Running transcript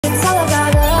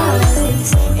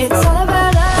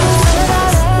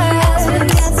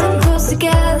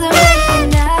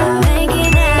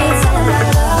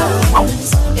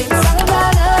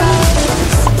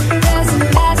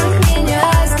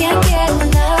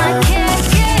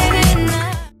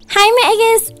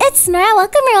Hi guys, it's Nora.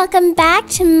 Welcome back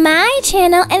to my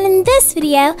channel, and in this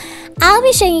video I'll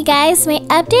be showing you guys my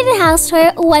updated house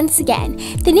tour once again.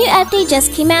 The new update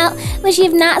just came out, which you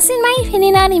have not seen my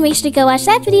opinion on, and make sure to go watch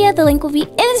that video. The link will be in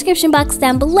the description box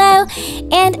down below.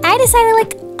 And I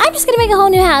decided I'm just gonna make a whole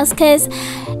new house, because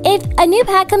if a new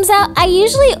pack comes out, I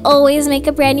usually always make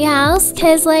a brand new house,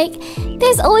 because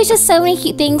there's always just so many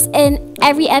cute things in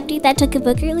every update that Toca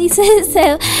Boca releases.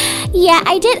 So yeah,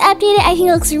 I did update it. I think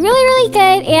it looks really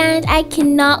good, and I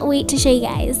cannot wait to show you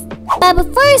guys. But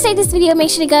before I start this video, make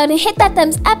sure to go and hit that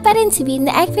thumbs up button to be in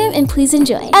the XFam, and please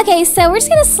enjoy. Okay, so we're just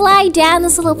gonna slide down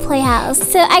this little playhouse.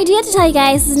 So I do have to tell you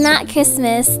guys, this is not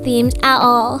Christmas themed at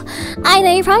all. I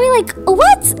know you're probably like,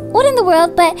 what in the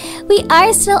world? But we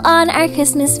are still on our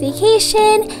Christmas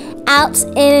vacation out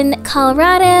in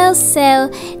Colorado, so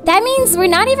that means we're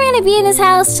not even gonna be in this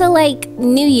house till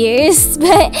New Year's.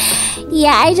 But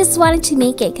yeah, I just wanted to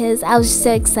make it because I was just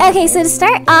so excited. Okay, so to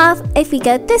start off, if we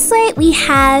go this way, we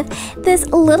have this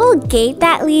little gate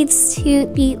that leads to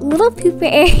the little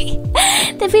pooper area.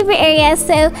 The pooper area.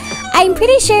 So I'm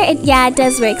pretty sure it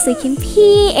does work. So you can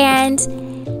pee and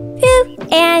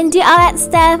poop and do all that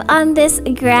stuff on this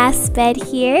grass bed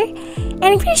here.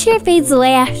 And I'm pretty sure it fades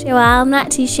away after a while. I'm not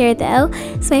too sure though.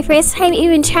 It's my first time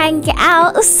even trying to get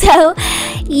out. So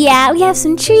yeah, we have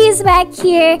some trees back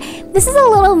here. This is a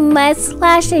little mud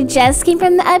splash that just came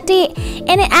from the update,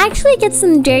 and it actually gets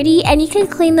them dirty and you can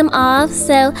clean them off.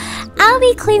 So I'll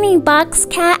be cleaning Box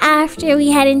Cat after we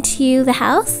head into the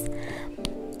house.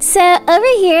 So over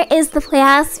here is the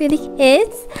playhouse for the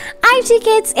kids. I have 2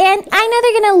 kids, and I know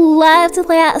they're gonna love to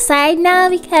play outside now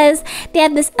because they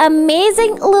have this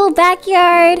amazing little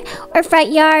backyard or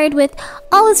front yard with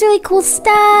all this really cool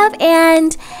stuff,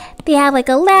 and they have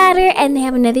a ladder, and they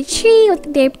have another tree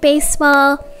with their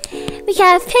baseball. We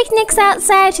have picnics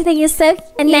outside, which I think is so cute.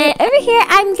 And then over here,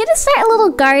 I'm gonna start a little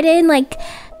garden,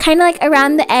 kind of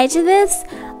around the edge of this.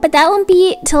 But that won't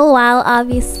be till a while,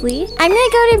 obviously. I'm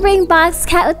gonna go to bring Box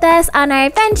Cat with us on our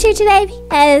adventure today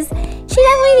because she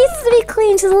definitely needs to be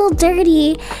clean. She's a little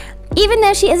dirty. Even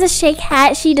though she is a stray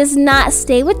cat, she does not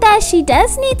stay with us. She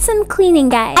does need some cleaning,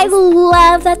 guys. I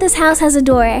love that this house has a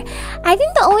door. I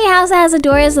think the only house that has a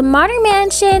door is the Modern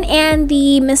Mansion and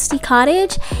the Misty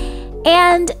Cottage.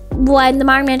 And the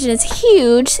Modern Mansion is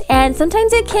huge, and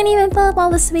sometimes it can't even fill up all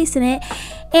the space in it.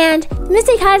 And the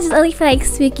Misty Cottage is only for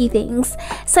spooky things.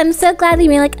 So I'm so glad they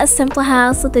made a simple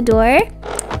house with a door.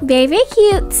 Very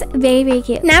cute. Very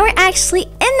cute. Now we're actually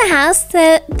in the house.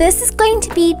 So this is going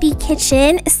to be the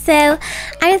kitchen. So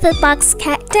I'm gonna put Box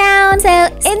Cat down. So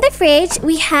in the fridge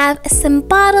we have some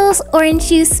bottles, orange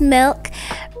juice, milk,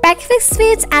 breakfast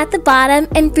foods at the bottom,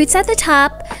 and fruits at the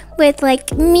top, with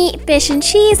meat, fish, and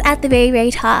cheese at the very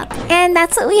top. And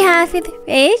that's what we have for the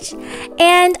fridge.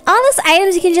 And all those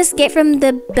items you can just get from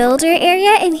the builder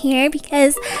area in here,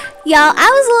 because y'all, I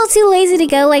was a little too lazy to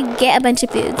go get a bunch of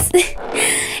foods.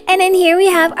 And in here we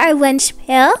have our lunch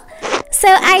pail. So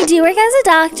I do work as a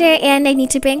doctor, and I need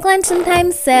to bring lunch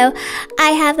sometimes, so I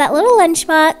have that little lunch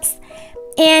box.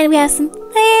 And we have some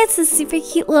plants, a super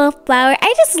cute little flower.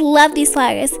 I just love these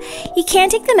flowers. You can't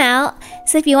take them out.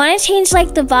 So if you want to change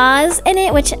the vase in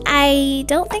it, which I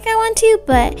don't think I want to,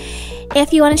 but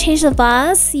if you want to change the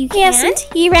vase, you can. We have some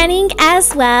tea running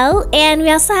as well. And we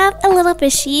also have a little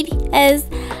fishy because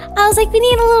I was we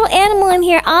need a little animal in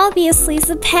here. Obviously, it's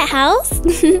a pet house.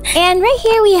 And right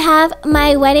here we have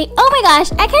my wedding. Oh my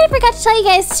gosh, I kind of forgot to tell you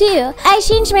guys too. I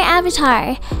changed my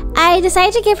avatar. I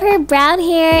decided to give her brown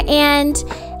hair and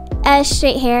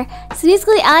straight hair. So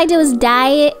basically all I did was dye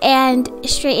it and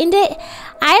straightened it.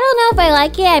 I don't know if I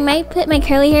like it. I might put my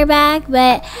curly hair back,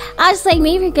 but I was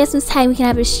maybe for Christmas time we can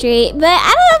have it straight. But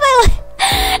I don't know if I like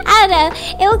I don't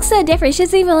know. It looks so different. She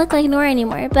doesn't even look like Nora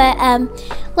anymore. But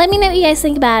let me know what you guys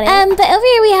think about it. But over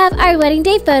here we have our wedding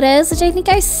day photos, which I think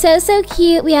are so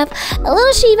cute. We have a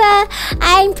little Shiva.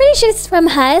 I'm pretty sure it's from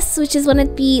Huss, which is one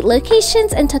of the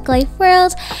locations in Toca Life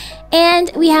World.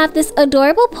 And we have this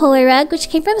adorable polar rug, which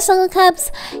came from Solo Cubs,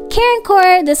 Karen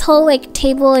Core, this whole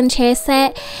table and chair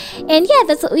set. And yeah,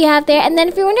 that's what we have there. And then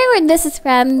if you're wondering where this is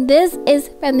from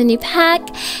the new pack.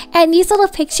 And these little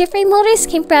picture frame holders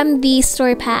came from the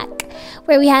store pack,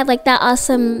 where we had that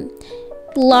awesome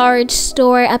large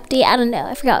store update. I don't know,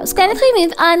 I forgot. So if we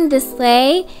move on this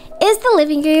way is the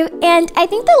living room. And I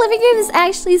think the living room is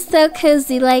actually so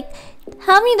cozy.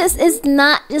 Tell me this is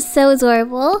not just so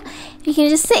adorable. You can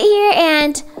just sit here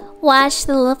and watch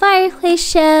the little fireplace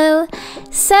show.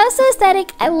 So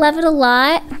aesthetic. I love it a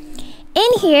lot.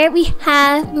 In here we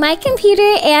have my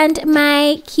computer and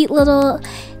my cute little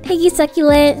piggy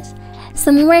succulent,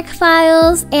 some work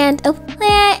files, and a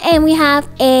plant, and we have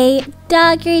a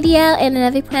dog radio and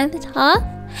another plant at the top.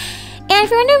 And if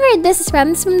you're wondering where this is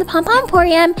from the Pom Pom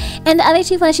Emporium, and the other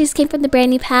 2 plushies came from the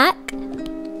brand new pack.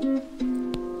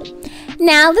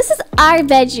 Now, this is our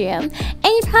bedroom, and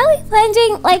you're probably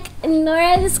wondering, like,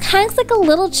 Nora, this kind of looks like a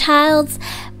little child's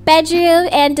bedroom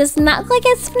and does not look like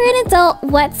it's for an adult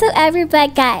whatsoever,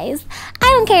 but guys, I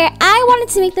don't care. I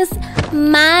wanted to make this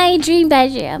my dream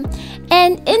bedroom,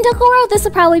 and in Toca World, this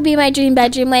will probably be my dream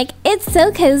bedroom. Like, it's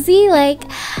so cozy. Like,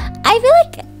 I feel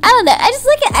like, I don't know, I just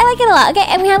like it. I like it a lot. Okay,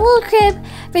 and we have a little crib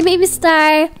for baby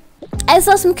Star. I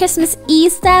saw some Christmas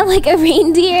Eve stuff, like a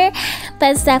reindeer,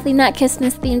 but it's definitely not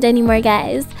Christmas themed anymore,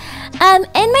 guys. In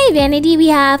my vanity, we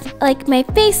have like my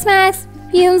face masks,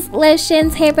 perfumes,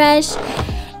 lotions, hairbrush,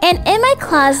 and in my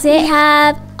closet, I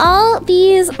have all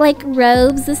these like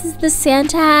robes. This is the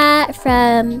Santa hat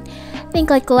from, I think,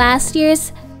 like last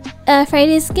year's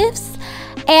Friday's gifts.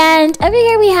 And over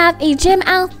here we have a gym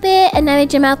outfit, another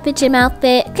gym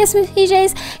outfit, Christmas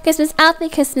PJs, Christmas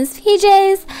outfit, Christmas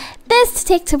PJs. This to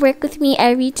take to work with me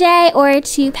every day or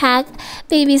to pack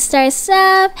baby Star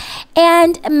stuff.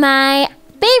 And my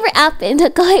favorite outfit in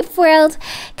Toca World,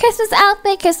 Christmas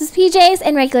outfit, Christmas PJs,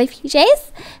 and regular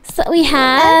PJs. So we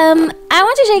have, I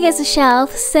want to show you guys a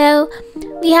shelf. So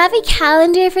we have a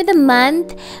calendar for the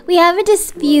month. We have a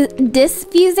diffuser,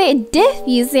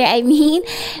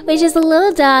 which is a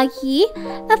little doggy,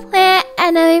 a plant,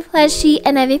 another plushie,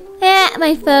 another plant,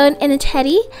 my phone, and a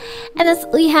teddy. And that's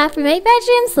what we have for my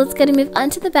bedroom. So let's go to move on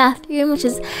to the bathroom, which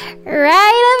is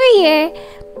right over here.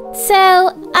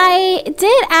 So I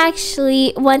did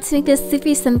actually want to make this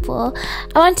super simple.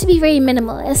 I want to be very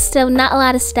minimalist, so not a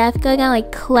lot of stuff going on,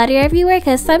 like clutter everywhere,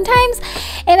 because sometimes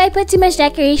if I put too much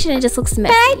decoration, it just looks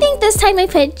messy. But I think this time I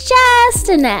put just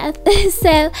enough.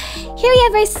 So here we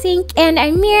have our sink and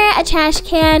our mirror, a trash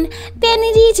can,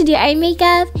 vanity to do our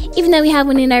makeup, even though we have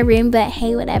one in our room, but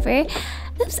hey, whatever.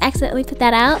 Oops, accidentally put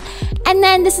that out. And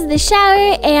then this is the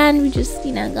shower, and we just,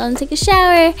 you know, go and take a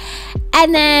shower.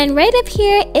 And then right up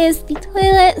here is the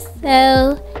toilet,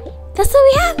 so that's what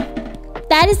we have.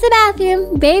 That is the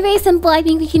bathroom. Very, very simple. I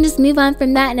think we can just move on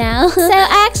from that now. So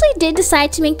I actually did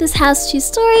decide to make this house 2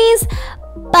 stories,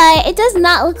 but it does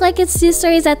not look like it's 2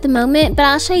 stories at the moment, but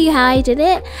I'll show you how I did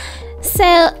it. So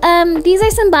these are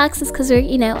some boxes because we're,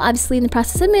 you know, obviously in the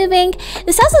process of moving.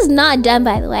 This house is not done,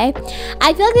 by the way.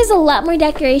 I feel like there's a lot more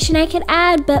decoration I could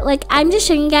add, but like I'm just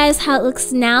showing you guys how it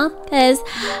looks now because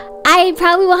I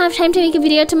probably won't have time to make a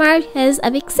video tomorrow because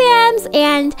of exams,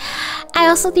 and I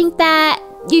also think that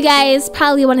you guys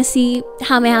probably want to see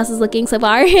how my house is looking so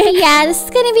far. Yeah, this is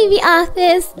gonna be the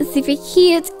office. It's super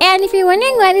cute, and if you're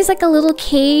wondering why there's like a little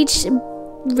cage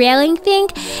railing thing,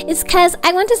 it's because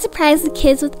I want to surprise the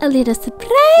kids with a little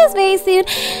surprise very soon,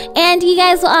 and you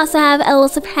guys will also have a little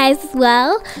surprise as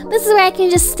well. This is where I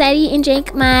can just study and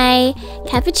drink my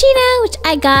cappuccino, which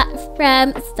I got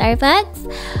from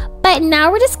Starbucks. But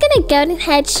now we're just gonna go and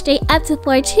head straight up to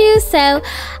floor 2, so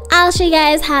I'll show you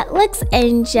guys how it looks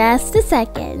in just a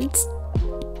second.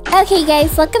 Okay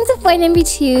guys, welcome to floor number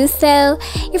 2. So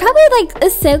you're probably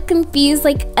like so confused,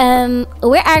 like where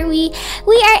are we?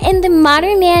 We are in the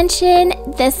modern mansion.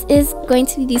 This is going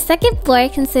to be the 2nd floor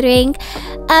considering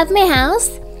of my house.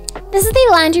 This is the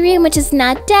laundry room, which is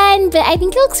not done, but I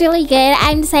think it looks really good.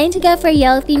 I'm deciding to go for a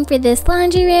yellow theme for this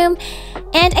laundry room,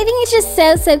 and I think it's just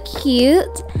so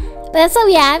cute. But that's what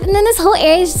we have. And then this whole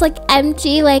area is just like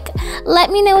empty. Like, let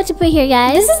me know what to put here,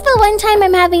 guys. This is the one time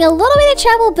I'm having a little bit of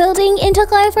trouble building in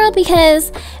Toca World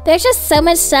because there's just so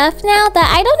much stuff now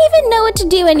that I don't even know what to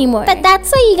do anymore. But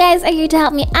that's why you guys are here to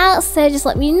help me out, so just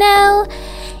let me know.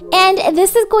 And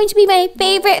this is going to be my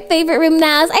favorite room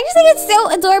now. I just think it's so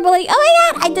adorable. Like,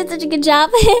 oh my god, I did such a good job.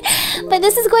 But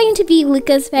this is going to be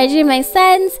Luca's bedroom, my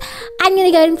son's. I'm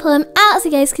gonna go ahead and pull him out so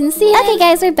you guys can see him. Okay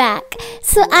guys, we're back.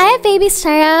 So I have baby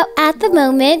Star out at the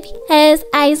moment because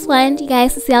I just wanted you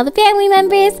guys to see all the family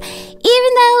members,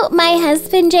 even though my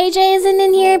husband JJ isn't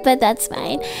in here, but that's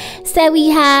fine. So we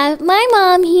have my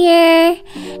mom here,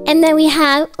 and then we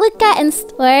have Luca and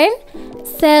Storm.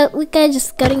 So Luca,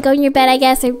 just go in your bed, I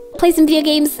guess, or play some video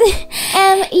games.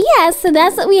 Yeah, so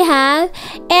that's what we have,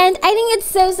 and I think it's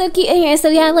so cute in here. So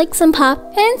we have like some paw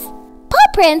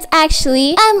prints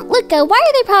actually. Luca, why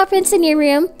are there paw prints in your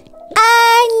room?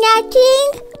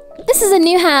 Nothing. This is a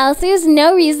new house. There's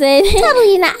no reason.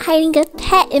 Totally not hiding a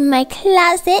pet in my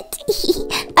closet.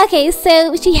 Okay,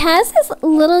 so she has this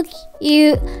little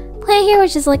cute plant here,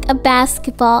 which is like a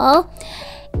basketball.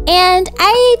 And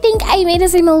I think I made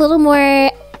this room a little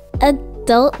more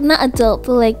adult, not adult,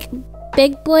 but like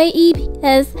big boy-y,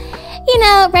 because you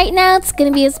know, right now it's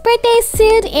gonna be his birthday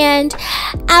soon, and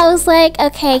I was like,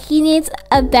 okay, he needs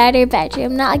a better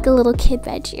bedroom, not like a little kid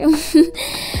bedroom.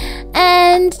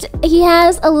 And he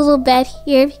has a little bed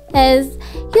here because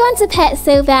he wants a pet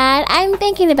so bad. I'm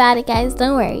thinking about it, guys,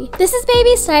 don't worry. This is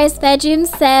baby Star's bedroom,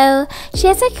 so she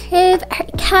has her crib, her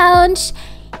couch,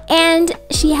 and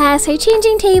she has her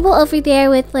changing table over there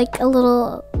with like a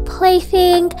little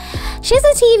plaything. She has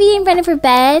a TV in front of her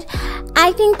bed.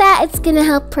 I think that it's gonna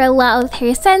help her a lot with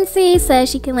her sensi, so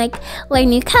she can like learn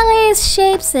new colors,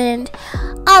 shapes, and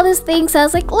all those things. So I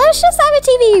was like, let's just have a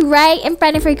TV right in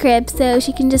front of her crib so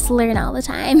she can just learn all the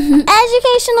time.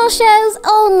 Educational shows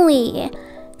only.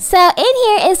 So in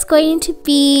here is going to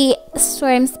be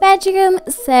Storm's bedroom.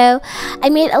 So I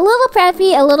made a little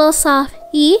preppy, a little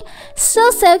softy.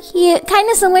 Still so cute, kind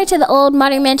of similar to the old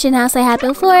modern mansion house I had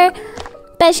before.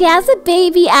 But she has a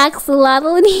baby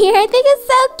axolotl in here. I think it's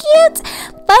so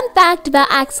cute. Fun fact about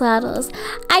axolotls.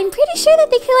 I'm pretty sure that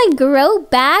they can like grow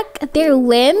back their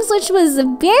limbs, which was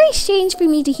very strange for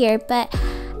me to hear, but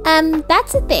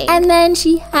that's a thing. And then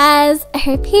she has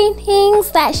her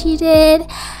paintings that she did.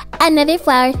 Another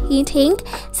flower painting,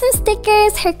 some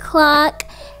stickers, her clock,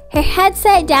 her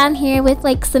headset down here with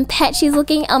like some pet she's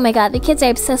looking. Oh my god, the kids are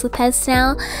obsessed with pets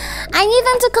now. I need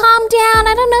them to calm down.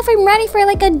 I don't know if I'm ready for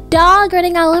like a dog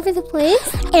running all over the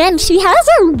place. And she has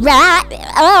a rat.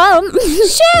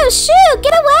 Shoo,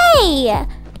 get away.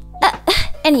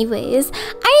 Anyways, I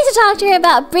need to talk to her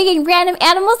about bringing random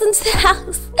animals into the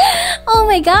house. Oh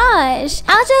my gosh.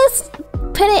 I'll just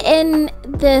put it in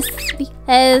this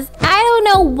because I don't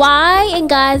know why in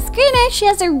God's green earth she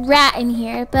has a rat in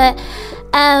here, but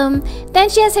then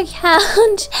she has her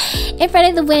couch in front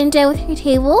of the window with her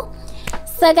table.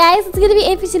 So guys, it's gonna be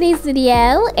it for today's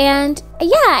video, and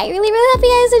yeah, I really hope you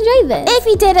guys enjoyed this. If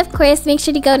you did, of course, make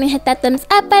sure to go and hit that thumbs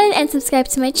up button and subscribe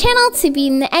to my channel to be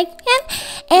in the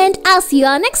Eggman, and I'll see you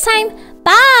all next time.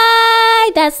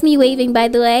 Bye! That's me waving, by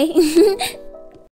the way.